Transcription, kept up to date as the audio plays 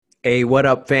Hey, what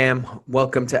up, fam?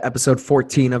 Welcome to episode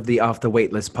 14 of the Off the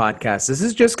Waitlist podcast. This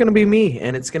is just going to be me,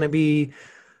 and it's going to be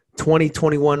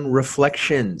 2021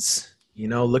 reflections.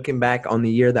 Looking back on the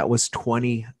year that was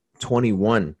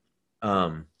 2021.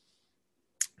 Um,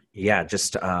 yeah,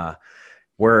 just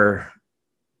we're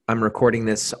I'm recording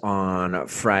this on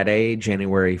Friday,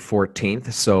 January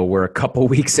 14th. So we're a couple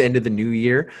weeks into the new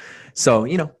year. So,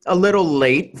 a little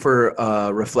late for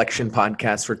a reflection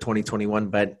podcast for 2021,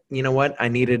 but you know what? I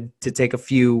needed to take a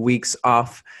few weeks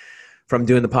off from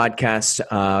doing the podcast.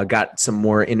 Got some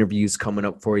more interviews coming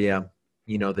up for you.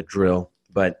 You know the drill.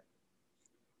 But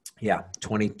yeah,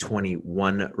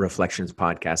 2021 reflections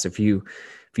podcast. If you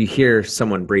hear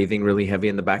someone breathing really heavy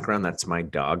in the background, that's my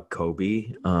dog,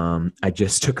 Kobe. I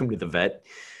just took him to the vet,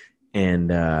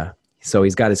 and so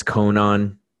he's got his cone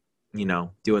on,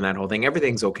 doing that whole thing.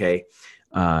 Everything's okay.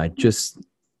 Just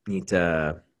need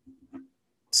to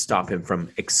stop him from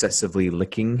excessively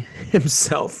licking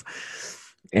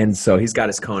himself. And so he's got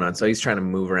his cone on. So he's trying to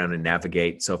move around and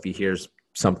navigate. So if he hears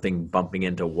something bumping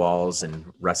into walls and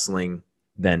wrestling,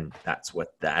 then that's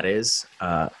what that is.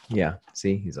 Yeah,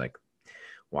 see, he's like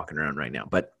walking around right now.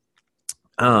 But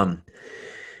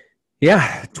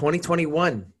yeah,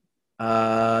 2021.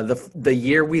 The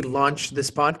year we launched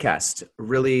this podcast.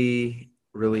 Really,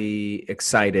 really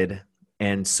excited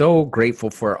and so grateful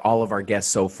for all of our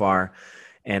guests so far.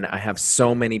 And I have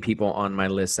so many people on my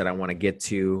list that I want to get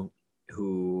to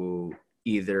who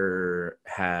either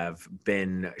have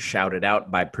been shouted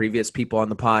out by previous people on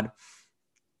the pod,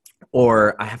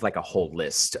 or I have like a whole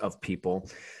list of people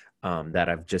that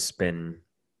I've just been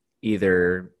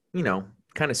either,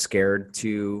 kind of scared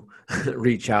to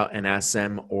reach out and ask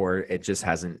them, or it just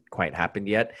hasn't quite happened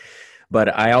yet.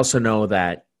 But I also know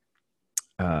that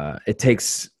it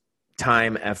takes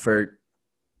time, effort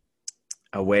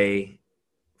away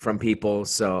from people.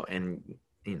 So, and,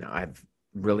 I've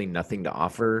really nothing to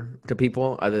offer to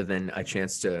people other than a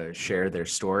chance to share their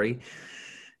story.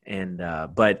 And,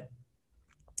 but,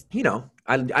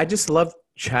 I just love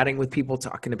chatting with people,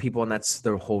 talking to people. And that's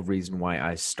the whole reason why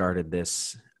I started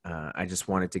this. I just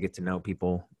wanted to get to know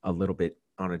people a little bit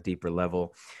on a deeper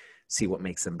level, see what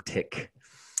makes them tick.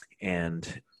 And,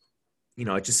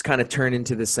 it just kind of turned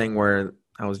into this thing where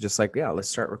I was just like, yeah, let's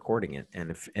start recording it. And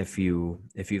if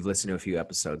you've listened to a few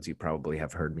episodes, you probably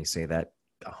have heard me say that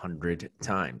 100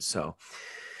 times. So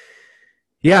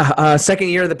yeah, second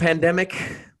year of the pandemic,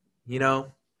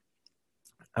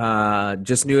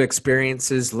 just new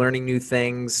experiences, learning new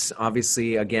things.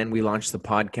 Obviously, again, we launched the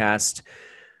podcast,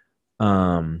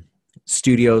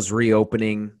 studios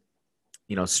reopening,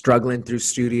 struggling through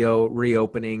studio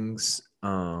reopenings,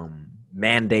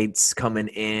 mandates coming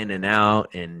in and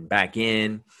out and back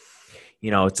in.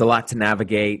 It's a lot to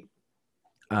navigate.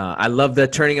 I love the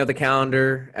turning of the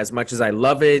calendar as much as I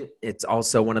love it. It's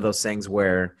also one of those things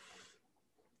where,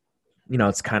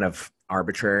 it's kind of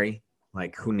arbitrary.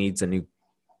 Like, who needs a new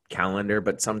calendar?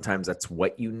 But sometimes that's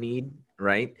what you need,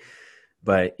 right?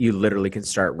 But you literally can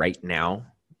start right now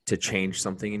to change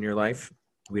something in your life.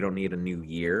 We don't need a new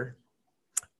year.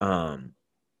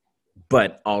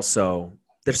 But also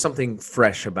there's something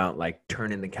fresh about like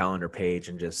turning the calendar page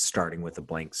and just starting with a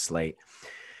blank slate.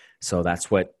 So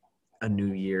that's what a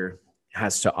new year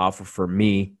has to offer for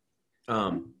me.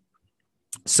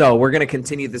 So we're going to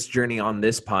continue this journey on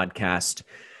this podcast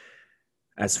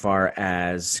as far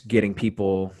as getting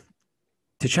people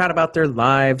to chat about their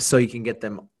lives so you can get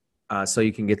them, so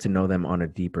you can get to know them on a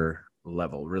deeper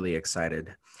level. Really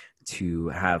excited to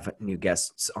have new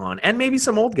guests on, and maybe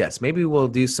some old guests. Maybe we'll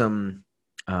do some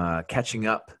catching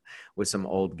up with some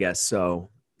old guests. So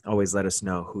always let us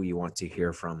know who you want to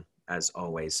hear from, as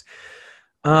always.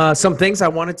 Some things I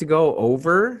wanted to go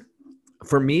over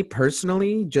for me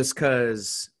personally, just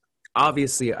because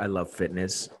obviously I love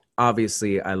fitness.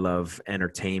 Obviously I love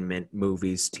entertainment,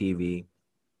 movies, TV.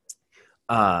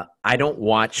 I don't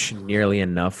watch nearly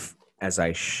enough as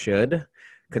I should,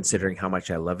 considering how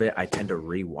much I love it. I tend to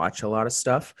rewatch a lot of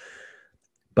stuff,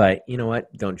 but you know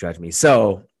what? Don't judge me.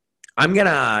 So I'm going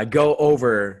to go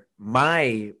over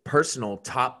my personal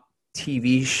top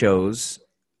TV shows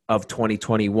of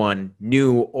 2021,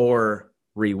 new or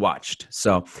rewatched.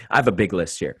 So I have a big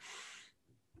list here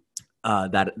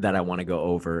that I want to go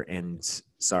over. And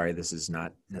sorry, this is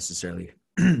not necessarily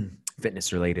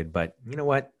fitness related, but you know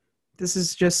what? This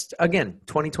is just, again,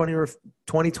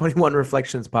 2021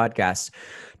 Reflections podcast.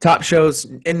 Top shows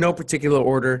in no particular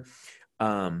order.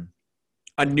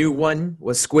 A new one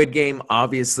was Squid Game.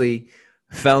 Obviously,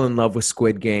 fell in love with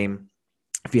Squid Game.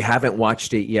 If you haven't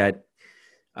watched it yet,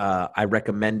 I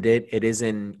recommend it. It is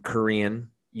in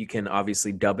Korean. you can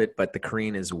obviously dub it, but the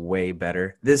Korean is way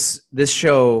better. This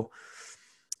show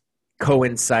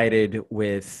coincided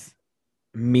with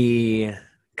me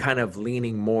kind of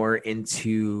leaning more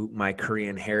into my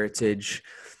Korean heritage.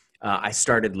 I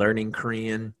started learning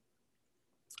Korean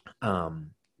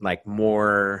like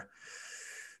more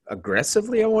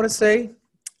aggressively, I want to say.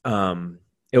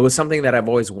 It was something that I've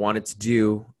always wanted to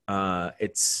do.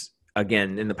 It's,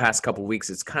 again, in the past couple of weeks,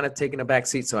 it's kind of taken a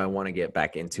backseat, so I want to get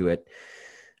back into it.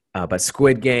 But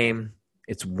Squid Game,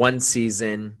 it's one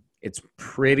season. It's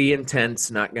pretty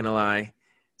intense, not going to lie.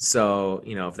 So,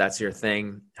 if that's your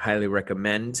thing, highly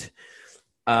recommend.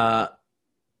 The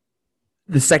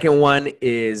second one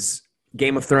is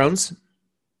Game of Thrones.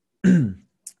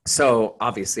 So,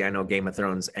 obviously, I know Game of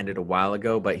Thrones ended a while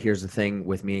ago, but here's the thing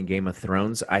with me and Game of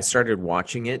Thrones. I started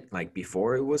watching it, like,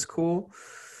 before it was cool.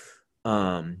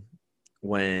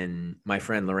 When my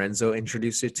friend Lorenzo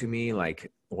introduced it to me,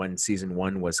 like, when season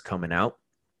 1 was coming out.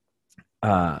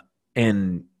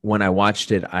 And when I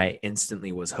watched it, I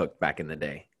instantly was hooked back in the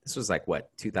day. This was like,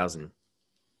 what,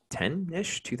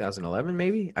 2010-ish, 2011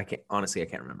 maybe? I can't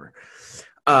remember.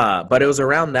 But it was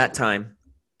around that time.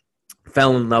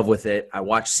 Fell in love with it. I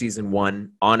watched season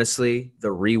 1. Honestly, the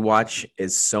rewatch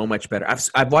is so much better.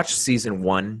 I've watched season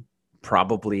 1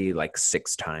 probably like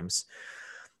 6 times,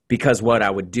 because what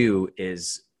I would do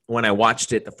is when I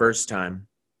watched it the first time,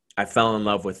 I fell in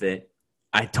love with it.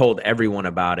 I told everyone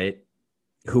about it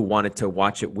who wanted to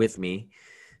watch it with me.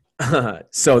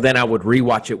 So then I would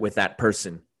rewatch it with that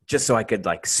person just so I could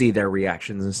like see their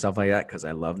reactions and stuff like that, because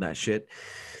I love that shit.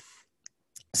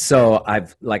 So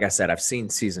like I said, I've seen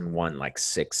season 1 like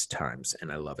 6 times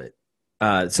and I love it.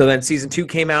 So then season 2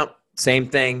 came out, same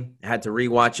thing. I had to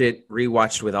rewatch it,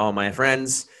 rewatched with all my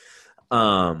friends.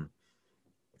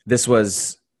 This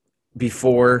was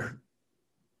before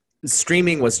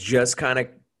streaming was just kind of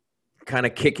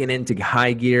kicking into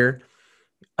high gear.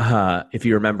 If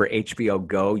you remember HBO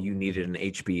Go, you needed an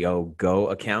HBO Go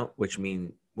account, which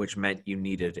meant you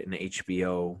needed an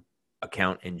HBO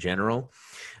account in general.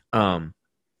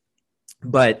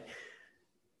 But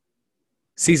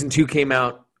season 2 came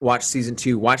out. Watch season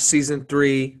 2. Watch season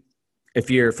 3. If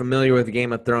you're familiar with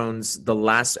Game of Thrones, the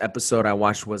last episode I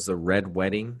watched was the Red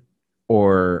Wedding,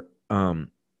 or the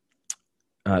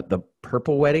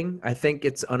Purple Wedding, I think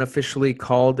it's unofficially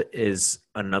called, is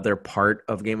another part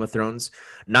of Game of Thrones.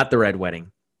 Not the Red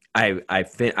Wedding. I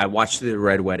watched through the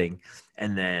Red Wedding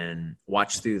and then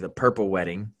watched through the Purple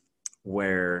Wedding,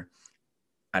 where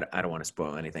I don't want to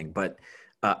spoil anything, but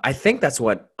I think that's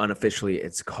what unofficially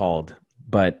it's called.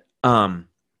 But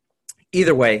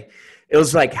either way, it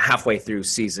was like halfway through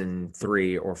season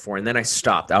 3 or 4, and then I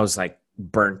stopped. I was like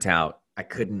burnt out. I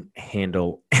couldn't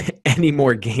handle any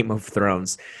more Game of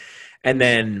Thrones. And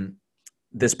then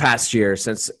this past year,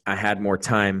 since I had more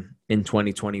time in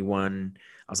 2021,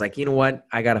 I was like, you know what?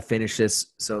 I got to finish this.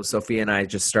 So Sophia and I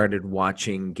just started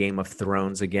watching Game of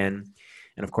Thrones again.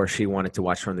 And of course, she wanted to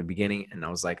watch from the beginning. And I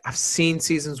was like, I've seen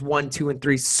seasons 1, 2, and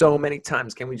 3 so many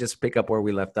times. Can we just pick up where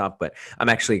we left off? But I'm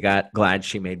actually glad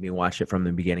she made me watch it from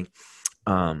the beginning.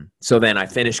 So then I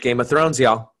finished Game of Thrones,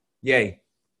 y'all. Yay.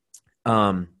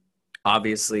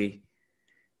 Obviously,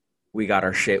 we got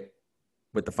our shit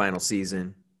with the final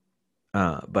season.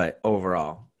 But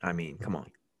overall, I mean, come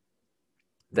on.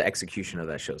 The execution of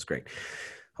that show is great.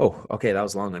 Oh, okay, that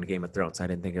was long on Game of Thrones. I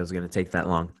didn't think it was going to take that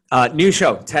long. New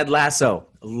show, Ted Lasso.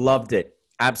 Loved it.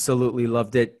 Absolutely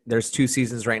loved it. There's 2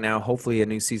 seasons right now. Hopefully a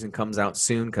new season comes out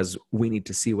soon, because we need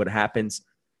to see what happens.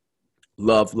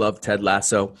 Love Ted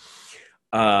Lasso.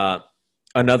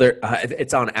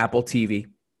 It's on Apple TV.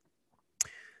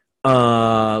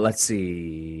 Let's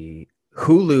see.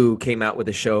 Hulu came out with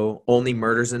a show, Only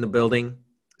Murders in the Building.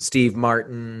 Steve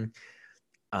Martin,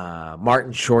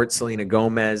 Martin Short, Selena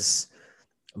Gomez.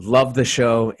 Love the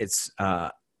show. It's,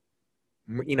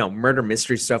 murder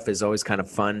mystery stuff is always kind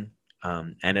of fun.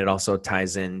 And it also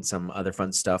ties in some other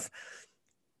fun stuff.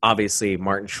 Obviously,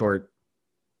 Martin Short,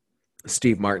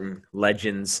 Steve Martin,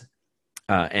 legends.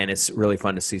 And it's really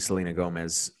fun to see Selena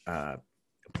Gomez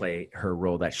play her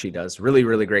role that she does. Really,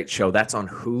 really great show. That's on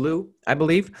Hulu, I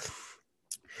believe.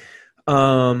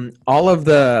 All of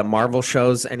the Marvel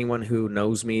shows, anyone who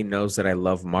knows me knows that I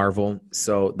love Marvel.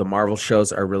 So the Marvel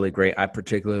shows are really great. I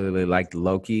particularly liked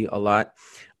Loki a lot.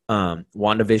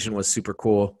 WandaVision was super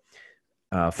cool.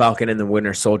 Falcon and the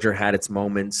Winter Soldier had its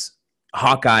moments.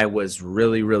 Hawkeye was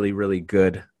really, really, really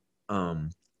good.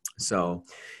 So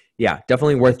yeah,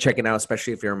 definitely worth checking out,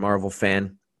 especially if you're a Marvel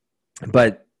fan.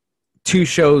 But 2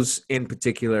 shows in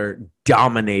particular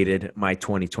dominated my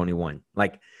 2021.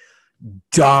 Like,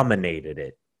 dominated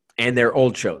it. And they're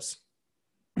old shows.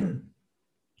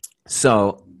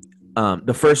 So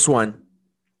the first one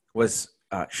was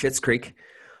Schitt's Creek.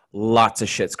 Lots of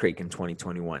Schitt's Creek in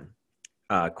 2021.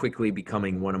 Quickly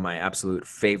becoming one of my absolute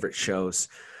favorite shows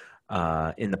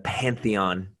in the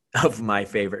pantheon of my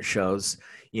favorite shows.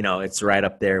 You know, it's right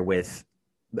up there with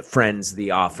the Friends,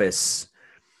 The Office,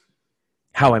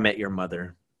 How I Met Your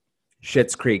Mother,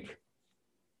 Schitt's Creek.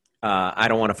 I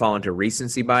don't want to fall into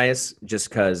recency bias just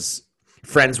because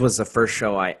Friends was the first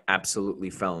show I absolutely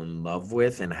fell in love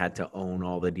with and had to own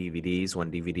all the DVDs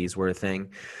when DVDs were a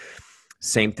thing.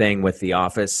 Same thing with The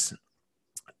Office.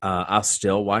 I'll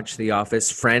still watch The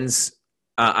Office. Friends,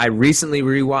 I recently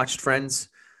rewatched Friends,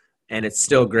 and it's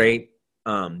still great.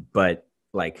 But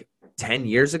like 10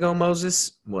 years ago,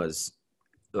 Moses was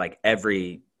like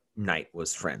every night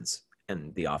was Friends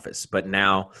and The Office. But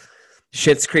now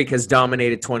Schitt's Creek has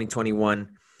dominated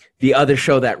 2021. The other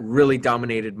show that really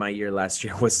dominated my year last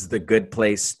year was The Good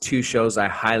Place. Two shows I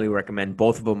highly recommend.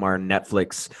 Both of them are on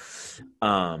Netflix.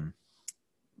 I'm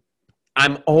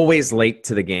always late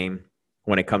to the game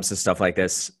when it comes to stuff like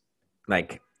this.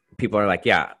 Like, people are like,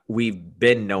 yeah, we've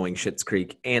been knowing Schitt's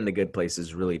Creek and The Good Place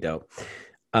is really dope.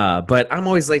 But I'm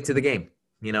always late to the game,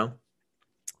 you know?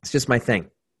 It's just my thing.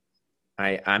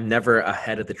 I'm never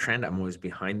ahead of the trend. I'm always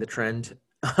behind the trend.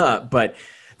 But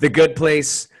The Good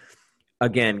Place,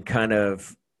 again, kind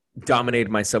of dominated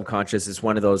my subconscious. It's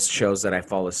one of those shows that I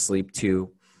fall asleep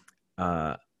to.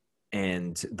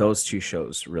 And those two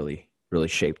shows really, really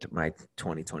shaped my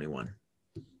 2021.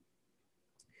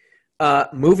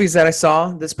 Movies that I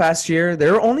saw this past year,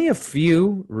 there are only a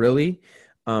few really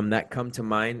that come to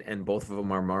mind, and both of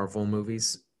them are Marvel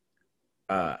movies.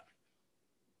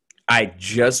 I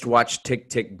just watched Tick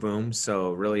Tick Boom,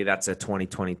 so really that's a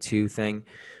 2022 thing,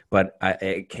 but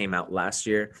it came out last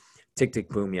year. Tick Tick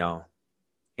Boom, y'all.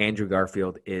 Andrew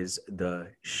Garfield is the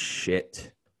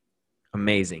shit.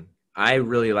 Amazing. I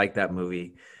really like that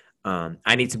movie.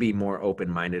 I need to be more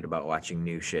open-minded about watching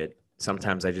new shit.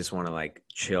 Sometimes I just want to like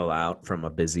chill out from a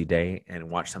busy day and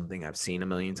watch something I've seen a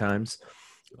million times,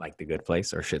 like The Good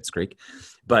Place or Schitt's Creek.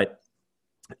 But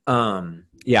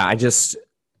yeah,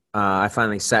 I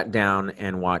finally sat down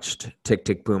and watched Tick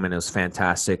Tick Boom, and it was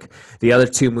fantastic. The other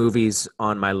two movies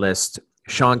on my list,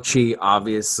 Shang-Chi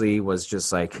obviously was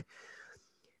just like,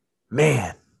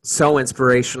 man, so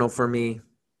inspirational for me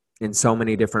in so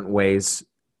many different ways.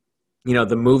 You know,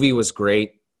 the movie was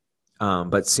great.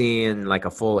 But seeing like a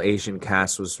full Asian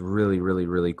cast was really, really,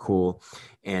 really cool.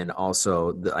 And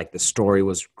also the story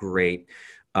was great.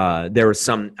 I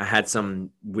had some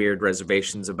weird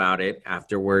reservations about it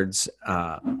afterwards,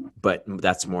 but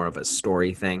that's more of a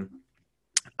story thing.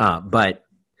 But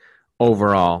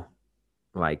overall,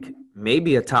 like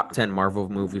maybe a top 10 Marvel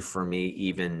movie for me,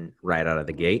 even right out of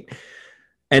the gate.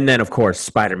 And then, of course,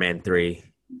 Spider-Man 3,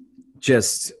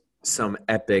 just some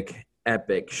epic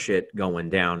shit going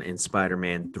down in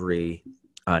Spider-Man 3,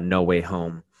 No Way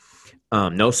Home.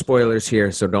 No spoilers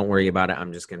here, so don't worry about it.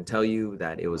 I'm just going to tell you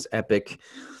that it was epic.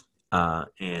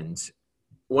 And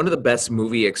one of the best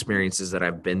movie experiences that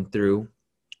I've been through,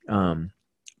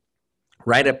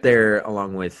 right up there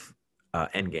along with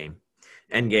Endgame.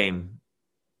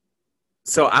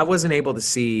 So I wasn't able to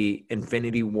see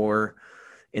Infinity War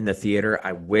in the theater.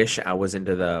 I wish I was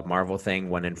into the Marvel thing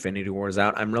when Infinity War is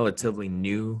out. I'm relatively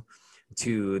new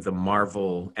to the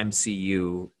Marvel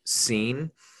MCU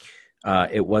scene.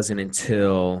 It wasn't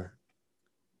until,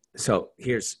 so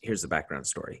here's the background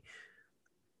story.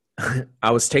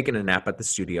 I was taking a nap at the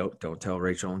studio. Don't tell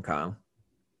Rachel and Kyle.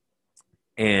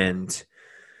 And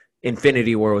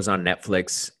Infinity War was on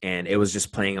Netflix, and it was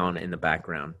just playing on in the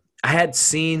background. I had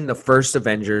seen the first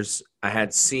Avengers. I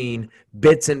had seen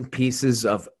bits and pieces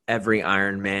of every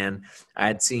Iron Man. I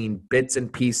had seen bits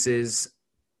and pieces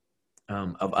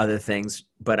of other things,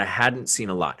 but I hadn't seen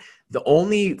a lot. The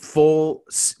only full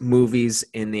movies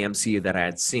in the MCU that I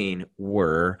had seen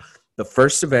were the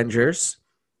first Avengers,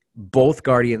 both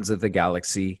Guardians of the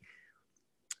Galaxy,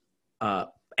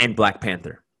 and Black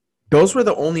Panther. Those were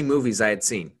the only movies I had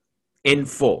seen in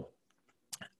full.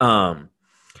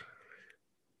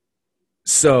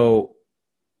 So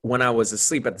when I was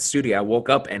asleep at the studio, I woke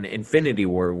up and Infinity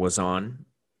War was on,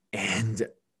 and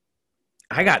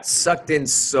I got sucked in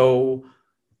so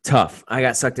tough.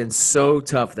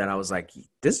 That I was like,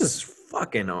 this is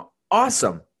fucking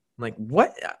awesome. Like,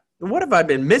 what have I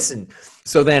been missing?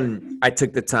 So then I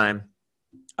took the time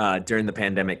during the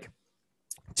pandemic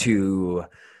to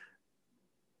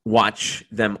watch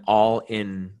them all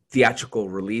in theatrical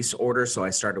release order. So I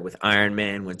started with Iron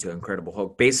Man, went to Incredible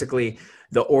Hulk. Basically,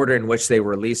 the order in which they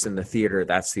were released in the theater,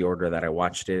 that's the order that I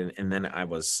watched it in. And then I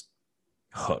was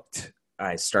hooked.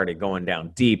 I started going down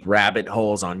deep rabbit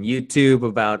holes on YouTube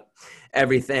about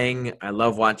everything. I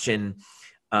love watching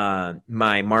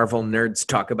my Marvel nerds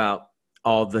talk about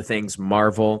all the things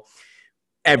Marvel.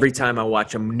 Every time I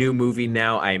watch a new movie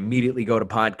now, I immediately go to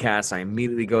podcasts. I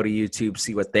immediately go to YouTube,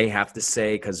 see what they have to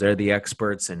say because they're the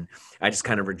experts. And I just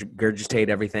kind of regurgitate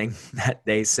everything that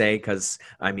they say because,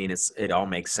 I mean, it all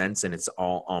makes sense and it's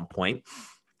all on point.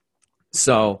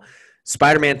 So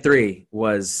Spider-Man 3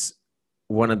 was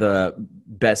one of the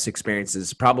best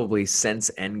experiences probably since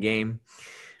Endgame.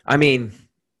 I mean,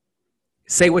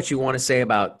 say what you want to say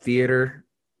about theater,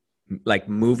 like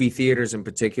movie theaters in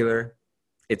particular.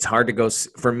 It's hard to go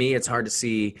for me. It's hard to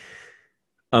see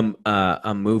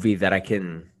a movie that I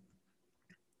can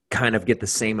kind of get the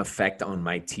same effect on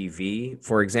my TV.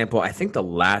 For example, I think the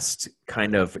last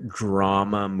kind of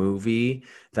drama movie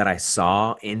that I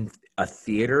saw in a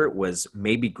theater was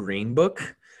maybe Green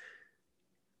Book.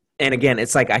 And again,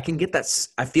 it's like I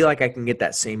feel like I can get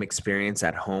that same experience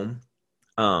at home.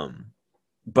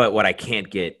 But what I can't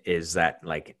get is that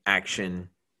like action,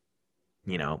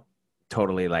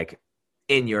 totally like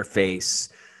in your face,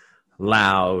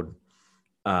 loud,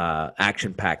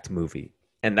 action-packed movie.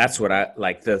 And that's what I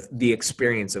like, the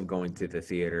experience of going to the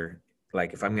theater.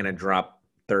 Like if I'm going to drop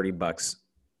 $30,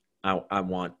 I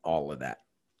want all of that.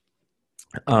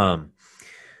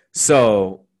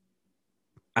 So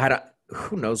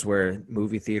who knows where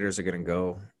movie theaters are going to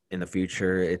go in the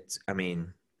future?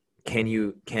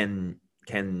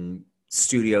 Can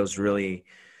studios really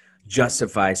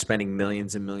justify spending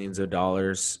millions and millions of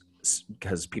dollars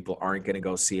because people aren't going to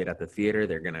go see it at the theater?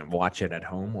 They're going to watch it at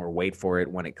home or wait for it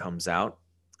when it comes out.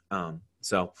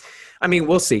 So, I mean,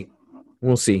 we'll see.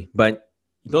 But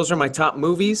those are my top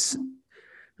movies.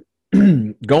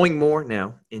 Going more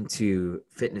now into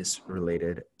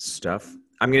fitness-related stuff,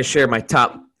 I'm going to share my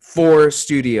top 4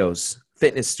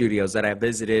 fitness studios that I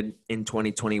visited in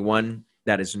 2021.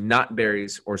 That is not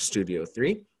Barry's or Studio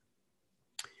 3.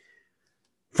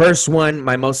 First one,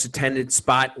 my most attended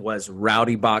spot was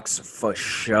Rowdy Box for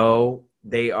show.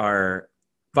 They are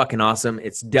fucking awesome.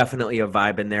 It's definitely a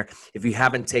vibe in there. If you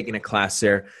haven't taken a class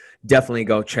there, definitely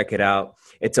go check it out.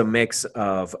 It's a mix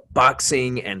of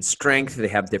boxing and strength. They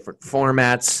have different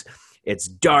formats. It's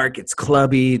dark. It's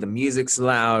clubby. The music's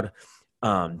loud.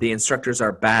 The instructors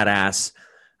are badass.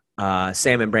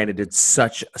 Sam and Brandon did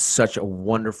such a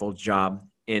wonderful job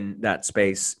in that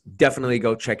space. Definitely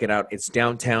go check it out. It's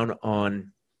downtown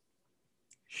on...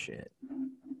 Shit.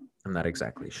 I'm not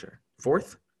exactly sure.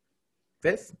 4th?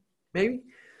 5th? Maybe?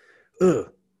 Ugh.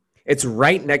 It's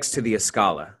right next to the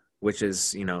Escala, which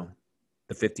is,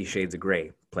 the 50 Shades of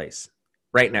Grey place.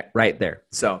 Right there.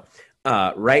 So,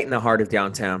 right in the heart of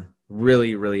downtown.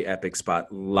 Really, really epic spot.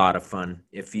 A lot of fun.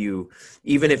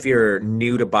 Even if you're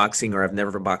new to boxing or have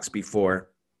never boxed before,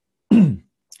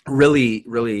 really,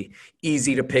 really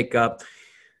easy to pick up.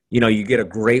 You get a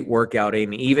great workout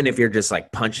in, even if you're just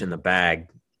like punching the bag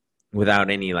without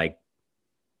any like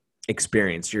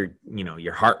experience.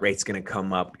 Your heart rate's going to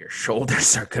come up, your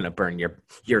shoulders are going to burn,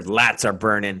 your lats are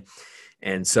burning.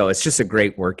 And so it's just a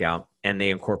great workout, and they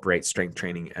incorporate strength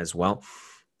training as well.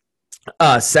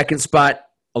 Second spot,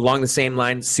 along the same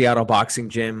line, Seattle Boxing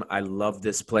Gym. I love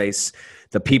this place.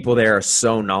 The people there are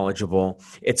so knowledgeable.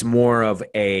 It's more of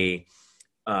a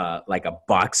like a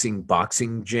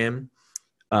boxing gym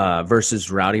versus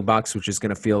Rowdy Box, which is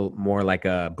going to feel more like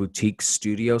a boutique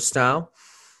studio style.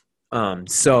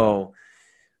 So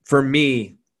for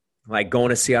me, like going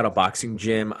to Seattle Boxing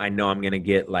Gym, I know I'm going to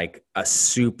get like a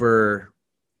super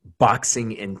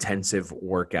boxing intensive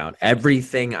workout.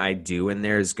 Everything I do in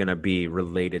there is going to be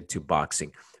related to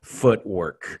boxing.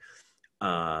 Footwork,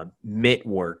 mitt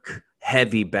work,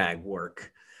 heavy bag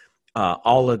work,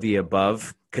 all of the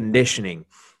above, conditioning.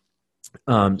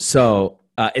 So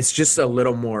it's just a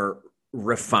little more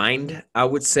refined, I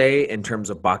would say, in terms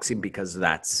of boxing, because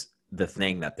that's the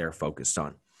thing that they're focused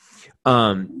on.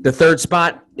 The third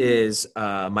spot is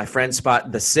my friend's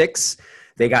spot, the 6.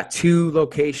 They got 2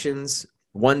 locations.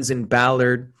 One's in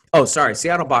Ballard. Oh, sorry,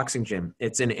 Seattle Boxing Gym.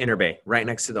 It's in Inner Bay, right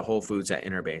next to the Whole Foods at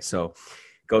Inner Bay. So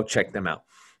go check them out.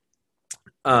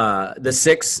 The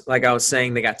 6, like I was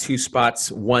saying, they got 2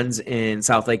 spots. One's in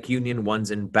South Lake Union.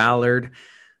 One's in Ballard.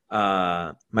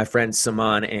 My friends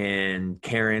Saman and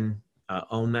Karen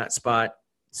own that spot.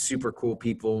 Super cool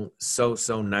people.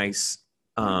 So nice.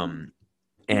 And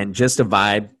just a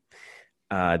vibe.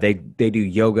 They do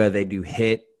yoga. They do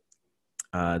HIIT.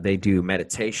 They do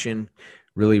meditation.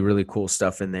 Really, really cool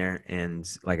stuff in there. And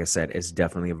like I said, it's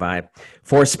definitely a vibe.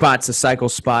 4th spot's a cycle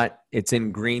spot. It's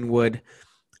in Greenwood,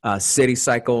 City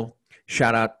Cycle.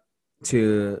 Shout out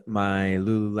to my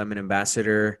Lululemon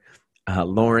ambassador,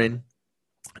 Lauren.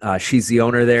 She's the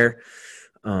owner there.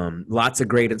 Lots of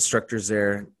great instructors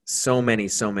there. So many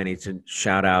to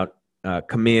shout out.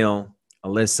 Camille,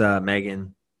 Alyssa,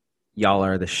 Megan, y'all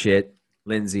are the shit.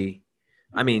 Lindsay.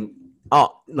 I mean,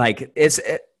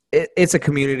 it's a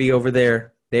community over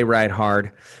there. They ride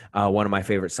hard. One of my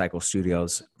favorite cycle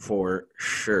studios for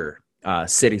sure.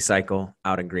 City Cycle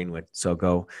out in Greenwood. So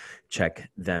go check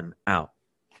them out.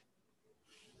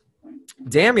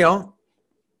 Damn, y'all.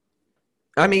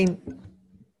 I mean,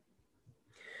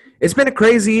 it's been a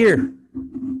crazy year.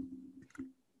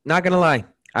 Not gonna lie.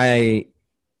 I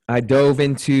dove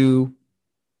into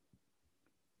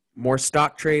more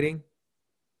stock trading,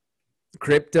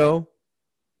 crypto.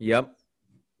 Yep,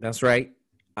 that's right.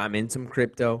 I'm in some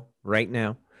crypto right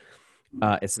now.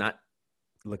 It's not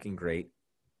looking great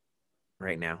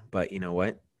right now, but you know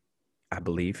what? I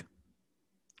believe.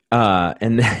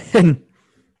 And then,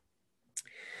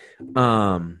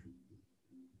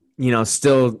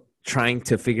 still trying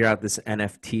to figure out this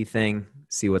NFT thing,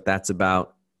 see what that's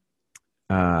about.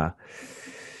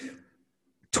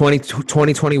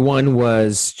 2021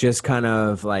 was just kind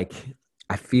of like,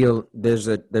 I feel there's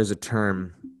a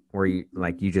term where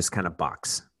you just kind of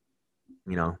box,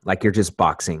 like you're just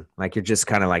boxing, like you're just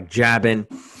kind of like jabbing.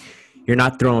 You're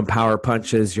not throwing power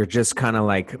punches. You're just kind of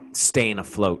like staying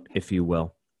afloat, if you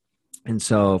will. And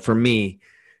so for me,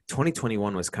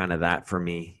 2021 was kind of that for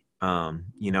me.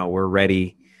 We're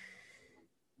ready.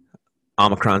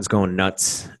 Omicron's going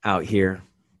nuts out here.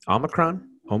 Omicron?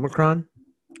 Omarion?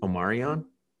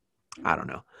 I don't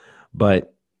know.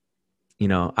 But,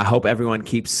 I hope everyone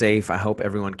keeps safe. I hope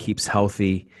everyone keeps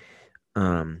healthy.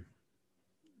 And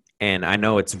I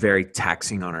know it's very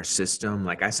taxing on our system.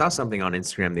 Like, I saw something on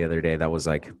Instagram the other day that was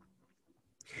like,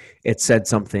 it said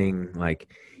something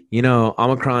like,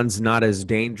 Omicron's not as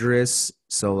dangerous.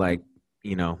 So like,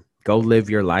 go live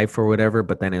your life or whatever.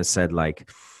 But then it said like,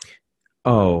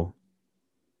 oh,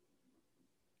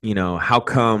 how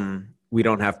come we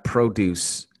don't have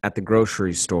produce at the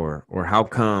grocery store? Or how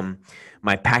come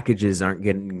my packages aren't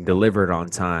getting delivered on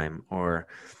time? Or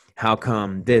how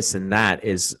come this and that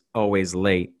is always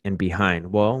late and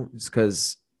behind? Well, it's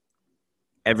because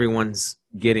everyone's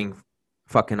getting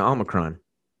fucking Omicron.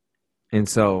 And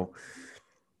so,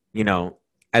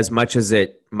 as much as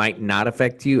it might not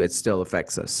affect you, it still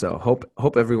affects us. So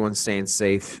hope everyone's staying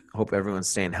safe. Hope everyone's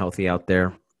staying healthy out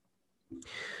there.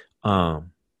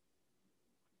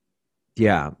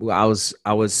 Yeah, I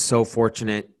was so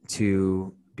fortunate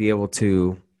to be able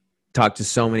to talk to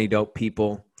so many dope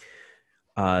people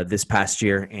this past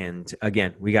year, and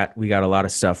again, we got a lot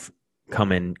of stuff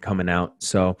coming out.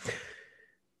 So,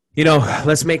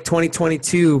 let's make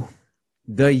 2022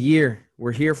 the year.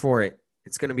 We're here for it.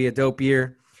 It's going to be a dope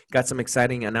year. Got some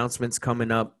exciting announcements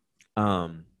coming up.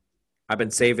 I've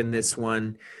been saving this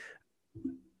one.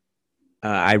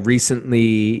 I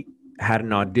recently had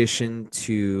an audition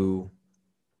to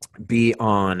be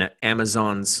on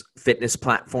Amazon's fitness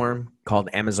platform called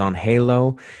Amazon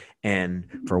Halo. And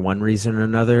for one reason or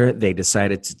another, they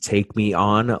decided to take me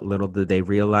on. Little did they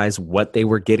realize what they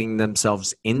were getting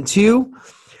themselves into.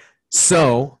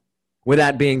 So with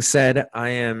that being said, I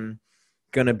am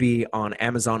going to be on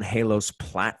Amazon Halo's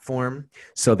platform.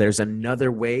 So there's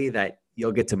another way that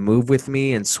you'll get to move with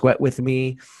me and sweat with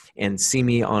me and see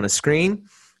me on a screen.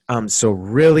 So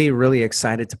really, really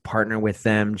excited to partner with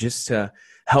them just to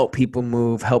help people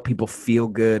move, help people feel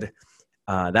good.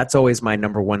 That's always my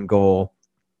number one goal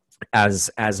as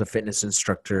a fitness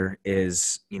instructor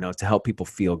is, to help people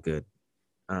feel good.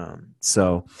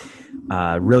 So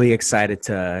really excited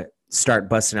to start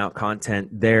busting out content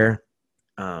there.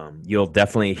 You'll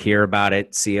definitely hear about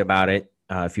it, see about it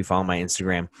if you follow my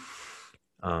Instagram.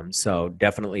 So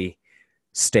definitely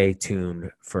stay tuned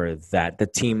for that. The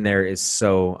team there is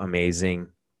so amazing.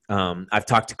 I've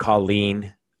talked to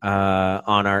Colleen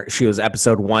she was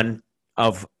episode 1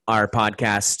 of our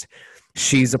podcast.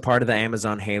 She's a part of the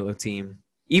Amazon Halo team.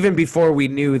 Even before we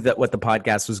knew that what the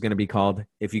podcast was going to be called,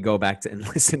 if you go back and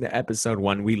listen to episode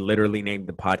 1, we literally named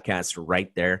the podcast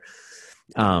right there.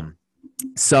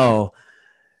 So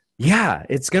yeah,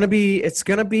 it's going to be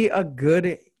a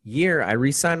good year. I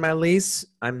re-signed my lease.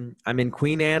 I'm in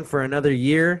Queen Anne for another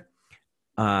year.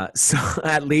 So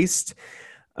at least,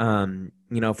 for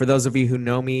those of you who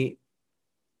know me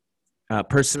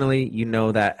personally,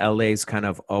 that LA's kind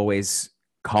of always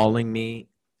calling me.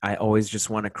 I always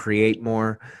just want to create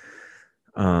more.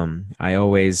 I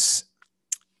always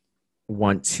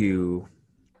want to,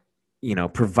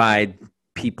 provide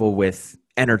people with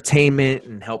entertainment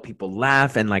and help people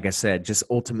laugh. And like I said, just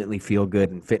ultimately feel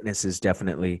good. And fitness is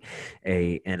definitely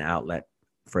an outlet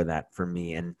for that for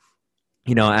me. And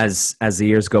as the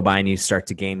years go by and you start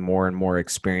to gain more and more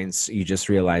experience, you just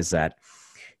realize that,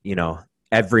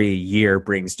 every year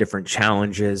brings different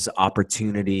challenges,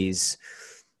 opportunities,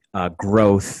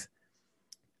 growth,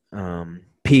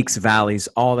 peaks, valleys,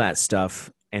 all that stuff.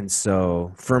 And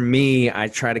so for me, I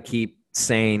try to keep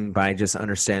sane by just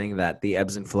understanding that the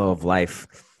ebbs and flow of life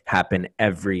happen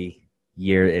every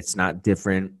year. It's not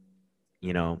different.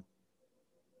 You know,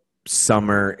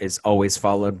 summer is always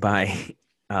followed by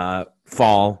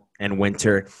fall and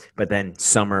winter, but then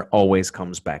summer always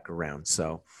comes back around.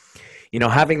 So,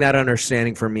 having that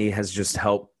understanding for me has just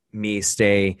helped me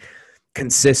stay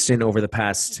consistent over the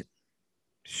past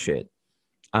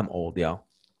I'm old, y'all.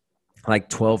 Like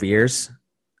 12 years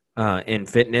in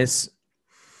fitness.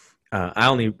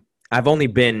 I've only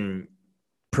been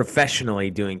professionally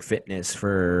doing fitness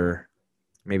for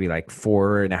maybe like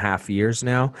 4.5 years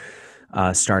now,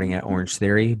 starting at Orange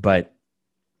Theory. But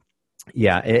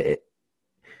yeah,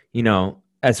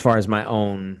 as far as my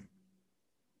own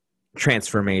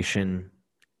transformation,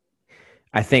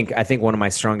 I think one of my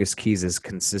strongest keys is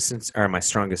consistency, or my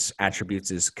strongest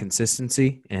attributes is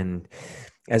consistency. And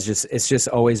it's just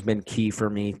always been key for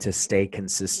me to stay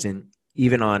consistent,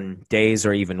 even on days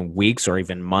or even weeks or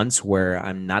even months where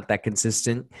I'm not that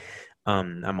consistent.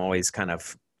 I'm always kind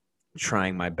of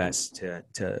trying my best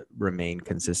to remain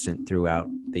consistent throughout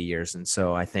the years. And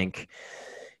so I think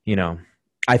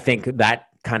that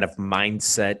kind of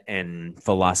mindset and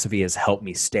philosophy has helped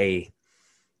me stay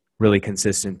really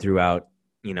consistent throughout,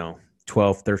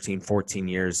 12, 13, 14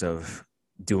 years of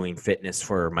doing fitness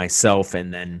for myself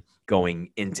and then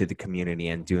going into the community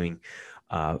and doing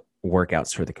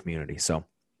workouts for the community. So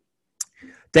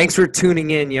thanks for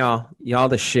tuning in, y'all. Y'all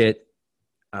the shit.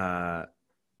 I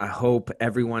hope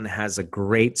everyone has a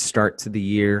great start to the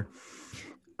year.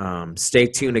 Stay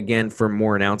tuned again for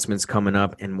more announcements coming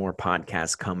up and more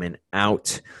podcasts coming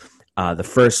out. The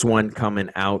first one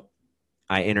coming out,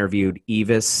 I interviewed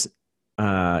Evis.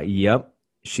 Yep,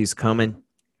 she's coming.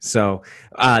 So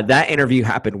that interview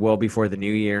happened well before the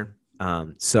new year.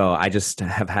 So I just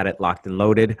have had it locked and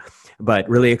loaded, but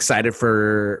really excited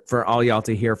for all y'all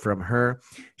to hear from her.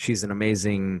 She's an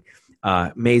amazing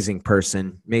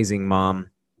person, amazing mom,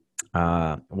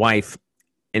 wife,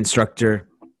 instructor,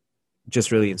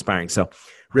 just really inspiring. So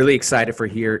really excited for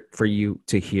you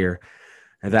to hear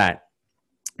that.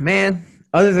 Man,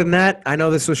 other than that, I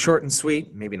know this was short and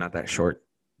sweet, maybe not that short.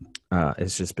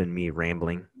 It's just been me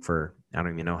rambling for I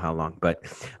don't even know how long, but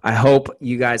I hope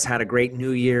you guys had a great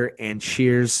new year and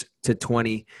cheers to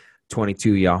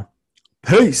 2022, y'all.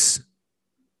 Peace.